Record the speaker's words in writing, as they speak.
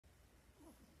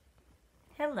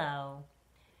Hello.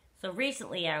 So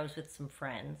recently I was with some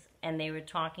friends and we were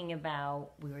talking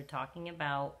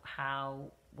about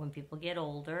how when people get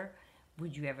older,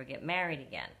 would you ever get married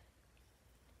again?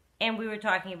 And we were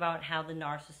talking about how the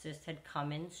narcissist had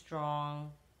come in strong.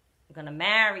 I'm going to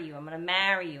marry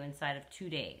you inside of 2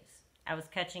 days. I was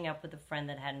catching up with a friend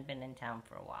that hadn't been in town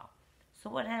for a while.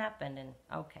 So what happened? And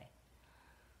okay.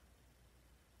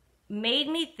 Made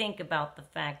me think about the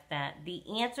fact that the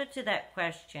answer to that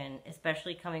question,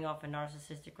 especially coming off a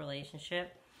narcissistic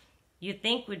relationship, you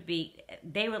think would be,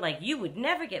 they were like, you would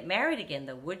never get married again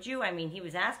though, would you? I mean, he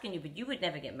was asking you, but you would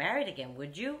never get married again,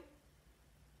 would you?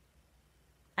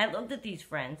 I looked at these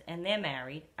friends and they're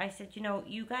married. I said,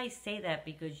 you guys say that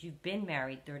because you've been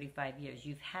married 35 years.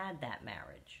 You've had that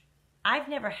marriage. I've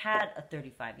never had a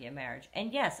 35-year marriage.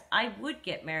 And yes, I would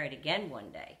get married again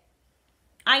one day.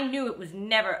 I was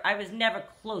never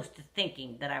close to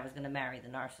thinking that I was going to marry the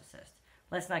narcissist.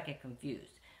 Let's not get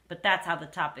confused. But that's how the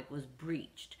topic was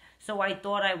breached. So I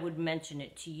thought I would mention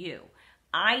it to you.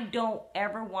 I don't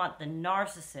ever want the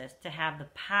narcissist to have the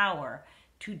power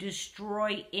to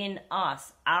destroy in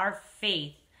us our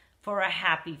faith for a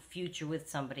happy future with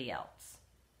somebody else.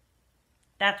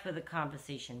 That's where the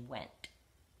conversation went.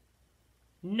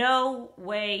 No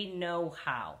way, no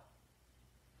how.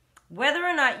 Whether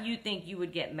or not you think you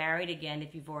would get married again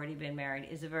if you've already been married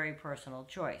is a very personal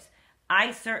choice.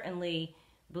 I certainly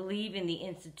believe in the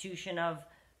institution of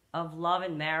love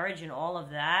and marriage and all of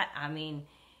that. I mean,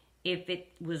 if it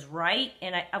was right,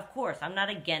 and of course, I'm not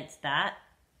against that.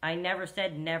 I never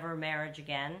said never marriage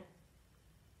again.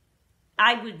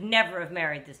 I would never have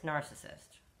married this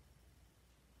narcissist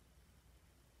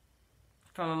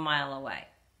from a mile away.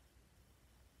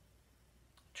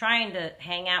 Trying to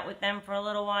hang out with them for a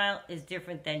little while is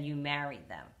different than you married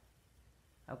them.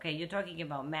 Okay, you're talking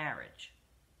about marriage.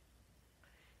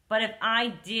 But if I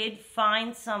did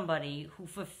find somebody who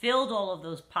fulfilled all of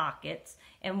those pockets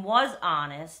and was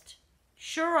honest,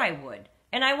 sure I would.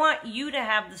 And I want you to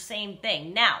have the same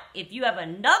thing. Now, if you have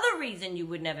another reason you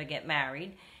would never get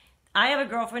married, I have a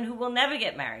girlfriend who will never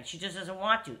get married. She just doesn't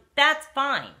want to. That's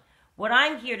fine. What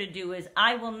I'm here to do is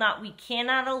we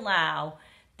cannot allow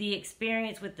the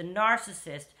experience with the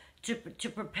narcissist to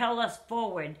propel us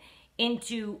forward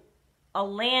into a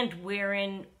land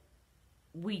wherein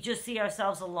we just see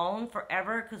ourselves alone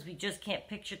forever because we just can't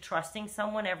picture trusting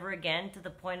someone ever again to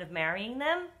the point of marrying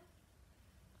them.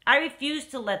 I refuse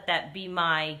to let that be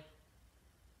my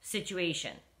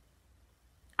situation.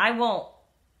 I won't.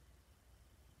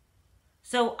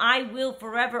 So I will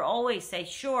forever always say,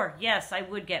 sure, yes, I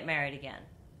would get married again.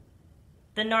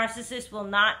 The narcissist will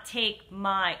not take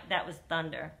that was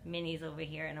thunder. Minnie's over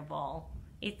here in a ball.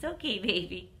 It's okay,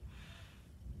 baby.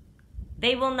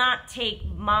 They will not take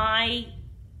my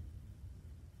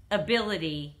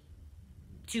ability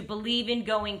to believe in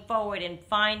going forward and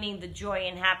finding the joy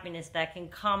and happiness that can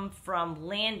come from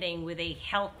landing with a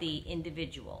healthy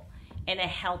individual and a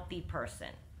healthy person.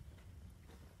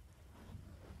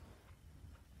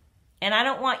 And I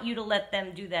don't want you to let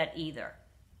them do that either.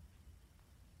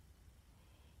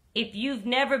 If you've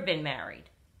never been married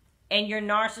and your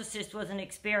narcissist was an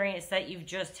experience that you've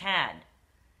just had,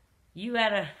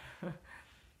 that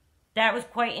was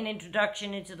quite an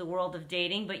introduction into the world of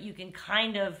dating, but you can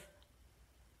kind of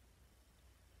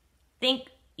think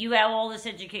you have all this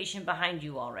education behind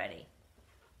you already.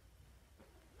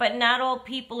 But not all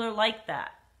people are like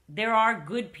that. There are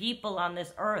good people on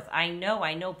this earth. I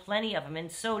know plenty of them, and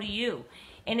so do you.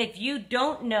 And if you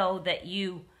don't know that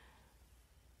you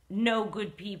know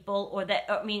good people,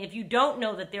 if you don't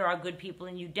know that there are good people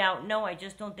and you doubt, no, I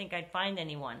just don't think I'd find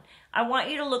anyone. I want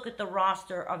you to look at the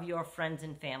roster of your friends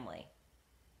and family.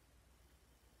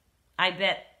 I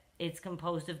bet it's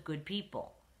composed of good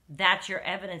people. That's your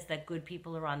evidence that good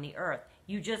people are on the earth.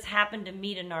 You just happen to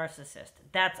meet a narcissist.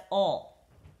 That's all.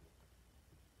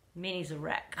 Minnie's a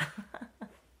wreck.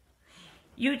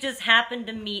 You just happen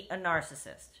to meet a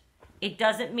narcissist. It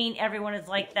doesn't mean everyone is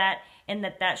like that and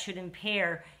that should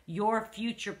impair your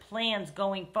future plans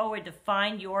going forward to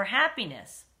find your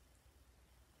happiness.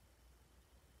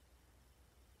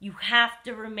 You have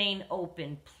to remain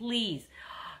open, please.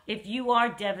 If you are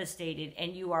devastated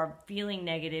and you are feeling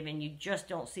negative and you just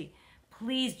don't see,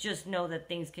 please just know that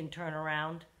things can turn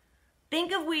around.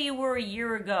 Think of where you were a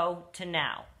year ago to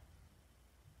now.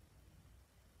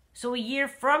 So a year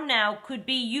from now could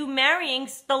be you marrying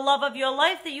the love of your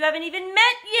life that you haven't even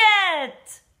met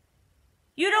yet.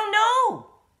 You don't know.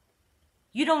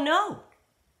 You don't know.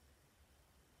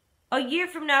 A year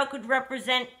from now could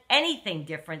represent anything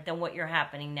different than what you're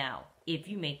happening now if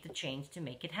you make the change to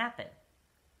make it happen.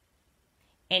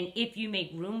 and if you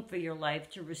make room for your life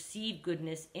to receive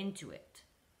goodness into it.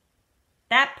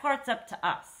 That part's up to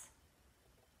us.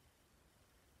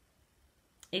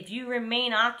 If you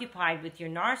remain occupied with your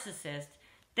narcissist,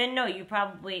 then no,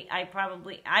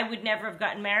 I would never have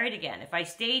gotten married again. If I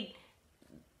stayed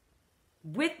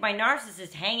with my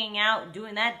narcissist, hanging out,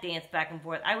 doing that dance back and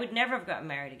forth, I would never have gotten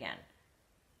married again.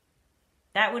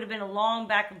 That would have been a long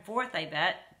back and forth, I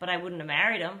bet, but I wouldn't have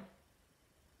married him.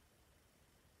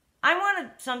 I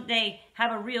want to someday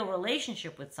have a real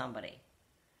relationship with somebody.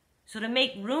 So to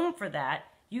make room for that,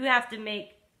 you have to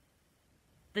make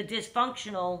the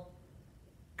dysfunctional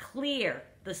clear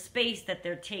the space that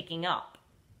they're taking up.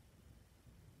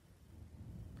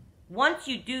 Once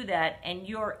you do that and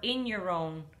you're in your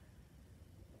own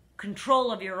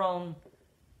control of your own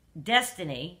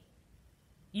destiny,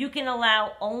 you can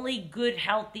allow only good,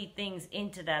 healthy things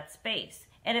into that space.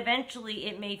 And eventually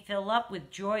it may fill up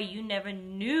with joy you never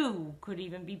knew could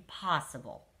even be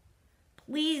possible.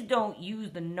 Please don't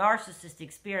use the narcissist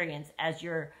experience as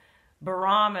your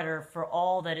barometer for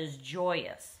all that is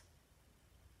joyous.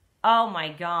 Oh my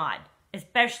God.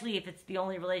 Especially if it's the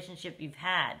only relationship you've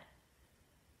had.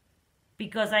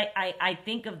 Because I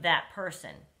think of that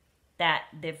person, that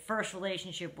their first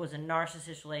relationship was a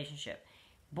narcissist relationship.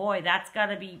 Boy, that's got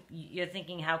to be, you're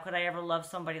thinking, how could I ever love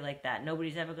somebody like that?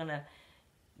 Nobody's ever going to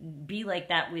be like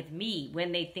that with me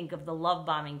when they think of the love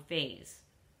bombing phase.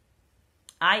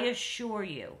 I assure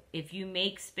you, if you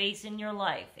make space in your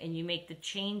life and you make the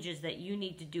changes that you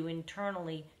need to do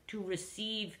internally to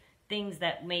receive things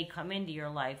that may come into your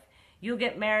life, you'll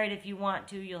get married if you want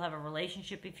to. You'll have a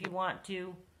relationship if you want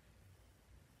to.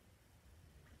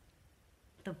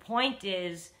 The point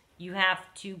is, you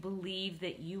have to believe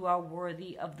that you are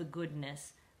worthy of the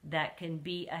goodness that can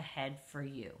be ahead for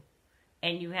you.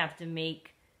 And you have to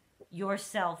make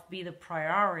yourself be the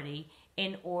priority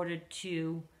in order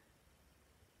to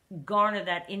garner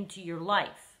that into your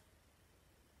life.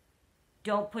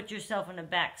 Don't put yourself in a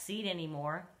back seat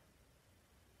anymore.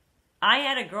 I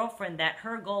had a girlfriend that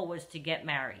her goal was to get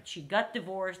married. She got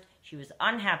divorced. She was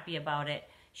unhappy about it.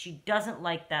 She doesn't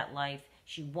like that life.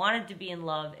 She wanted to be in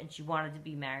love and she wanted to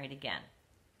be married again.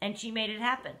 And she made it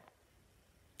happen.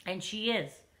 And she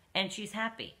is. And she's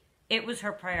happy. It was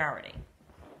her priority.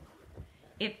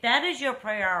 If that is your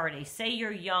priority, say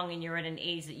you're young and you're at an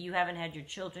age that you haven't had your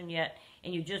children yet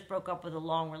and you just broke up with a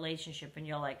long relationship and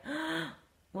you're like,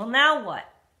 well, now what?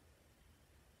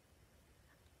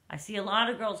 I see a lot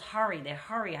of girls hurry. They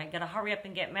hurry. I got to hurry up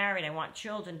and get married. I want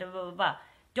children. Blah, blah, blah, blah.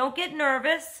 Don't get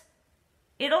nervous.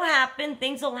 It'll happen.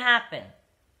 Things will happen.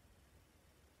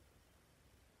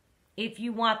 If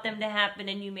you want them to happen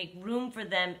and you make room for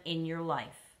them in your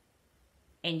life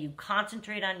and you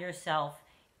concentrate on yourself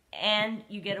and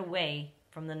you get away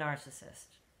from the narcissist.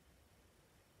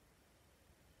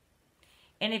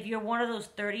 And if you're one of those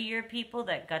 30-year people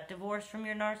that got divorced from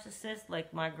your narcissist,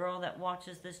 like my girl that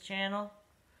watches this channel,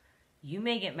 you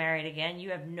may get married again.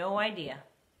 You have no idea.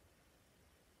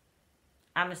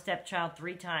 I'm a stepchild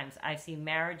 3 times. I've seen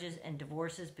marriages and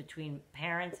divorces between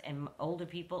parents and older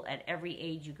people at every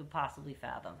age you could possibly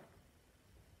fathom.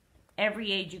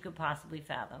 Every age you could possibly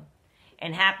fathom.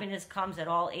 And happiness comes at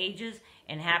all ages,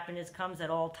 and happiness comes at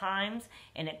all times,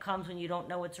 and it comes when you don't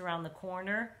know what's around the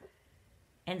corner.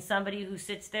 And somebody who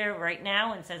sits there right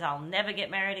now and says, I'll never get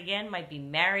married again, might be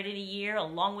married in a year,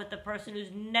 along with the person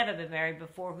who's never been married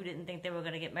before, who didn't think they were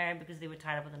going to get married because they were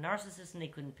tied up with a narcissist and they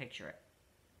couldn't picture it.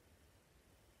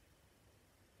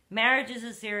 Marriage is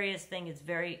a serious thing.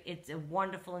 It's a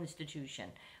wonderful institution.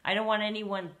 I don't want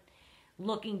anyone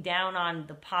looking down on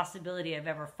the possibility of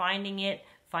ever finding it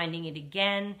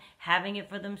again, having it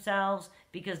for themselves,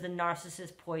 because the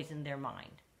narcissist poisoned their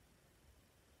mind.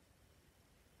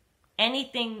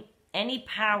 Any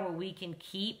power we can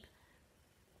keep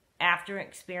after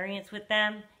experience with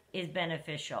them is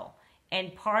beneficial.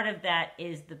 And part of that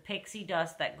is the pixie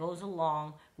dust that goes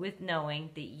along with knowing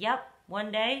that, yep,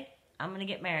 one day I'm going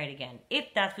to get married again. If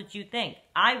that's what you think.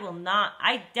 I will not.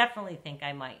 I definitely think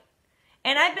I might.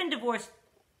 And I've been divorced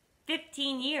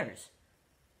 15 years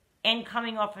and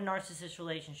coming off a narcissist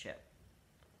relationship.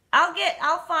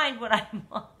 I'll find what I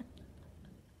want.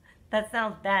 That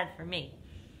sounds bad for me.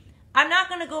 I'm not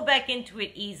going to go back into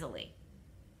it easily.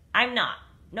 I'm not.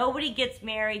 Nobody gets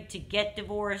married to get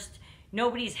divorced.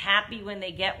 Nobody's happy when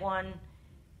they get one.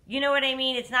 You know what I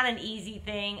mean? It's not an easy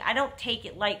thing. I don't take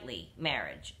it lightly,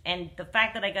 marriage. And the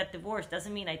fact that I got divorced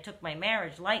doesn't mean I took my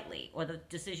marriage lightly or the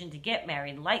decision to get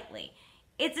married lightly.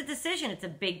 It's a decision. It's a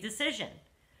big decision.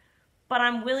 But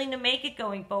I'm willing to make it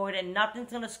going forward, and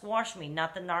nothing's going to squash me.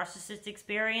 Not the narcissist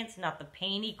experience, not the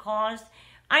pain he caused.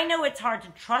 I know it's hard to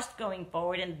trust going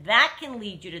forward, and that can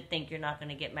lead you to think you're not going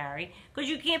to get married because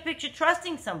you can't picture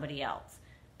trusting somebody else,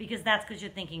 because that's because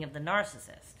you're thinking of the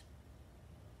narcissist.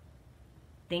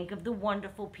 Think of the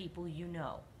wonderful people you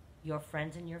know, your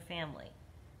friends and your family.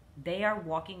 They are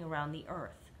walking around the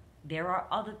earth. There are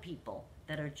other people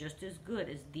that are just as good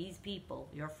as these people,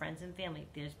 your friends and family.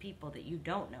 There's people that you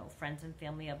don't know, friends and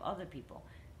family of other people,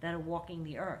 that are walking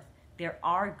the earth. There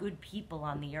are good people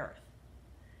on the earth.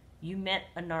 You met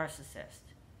a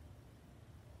narcissist.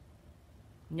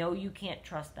 No, you can't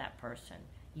trust that person.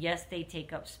 Yes, they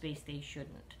take up space they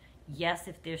shouldn't. Yes,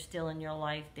 if they're still in your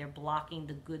life, they're blocking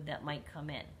the good that might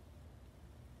come in.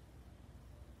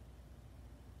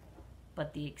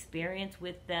 But the experience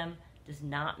with them does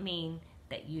not mean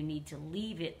that you need to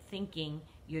leave it thinking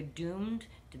you're doomed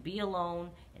to be alone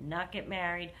and not get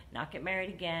married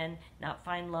again, not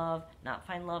find love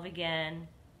again.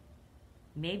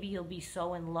 Maybe you'll be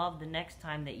so in love the next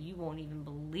time that you won't even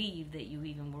believe that you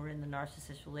even were in the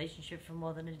narcissist relationship for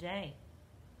more than a day.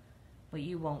 But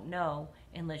you won't know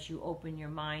unless you open your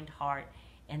mind, heart,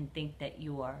 and think that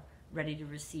you are ready to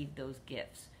receive those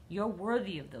gifts. You're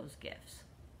worthy of those gifts.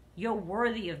 You're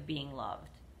worthy of being loved.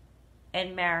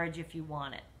 And marriage if you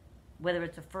want it. Whether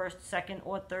it's a first, second,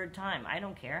 or third time, I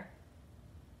don't care.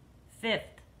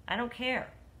 Fifth, I don't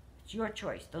care. It's your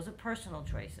choice. Those are personal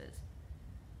choices.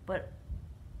 But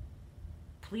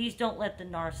please don't let the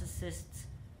narcissist's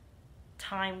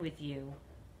time with you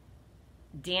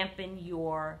dampen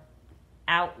your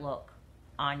outlook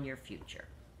on your future.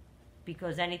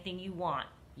 Because anything you want,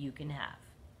 you can have.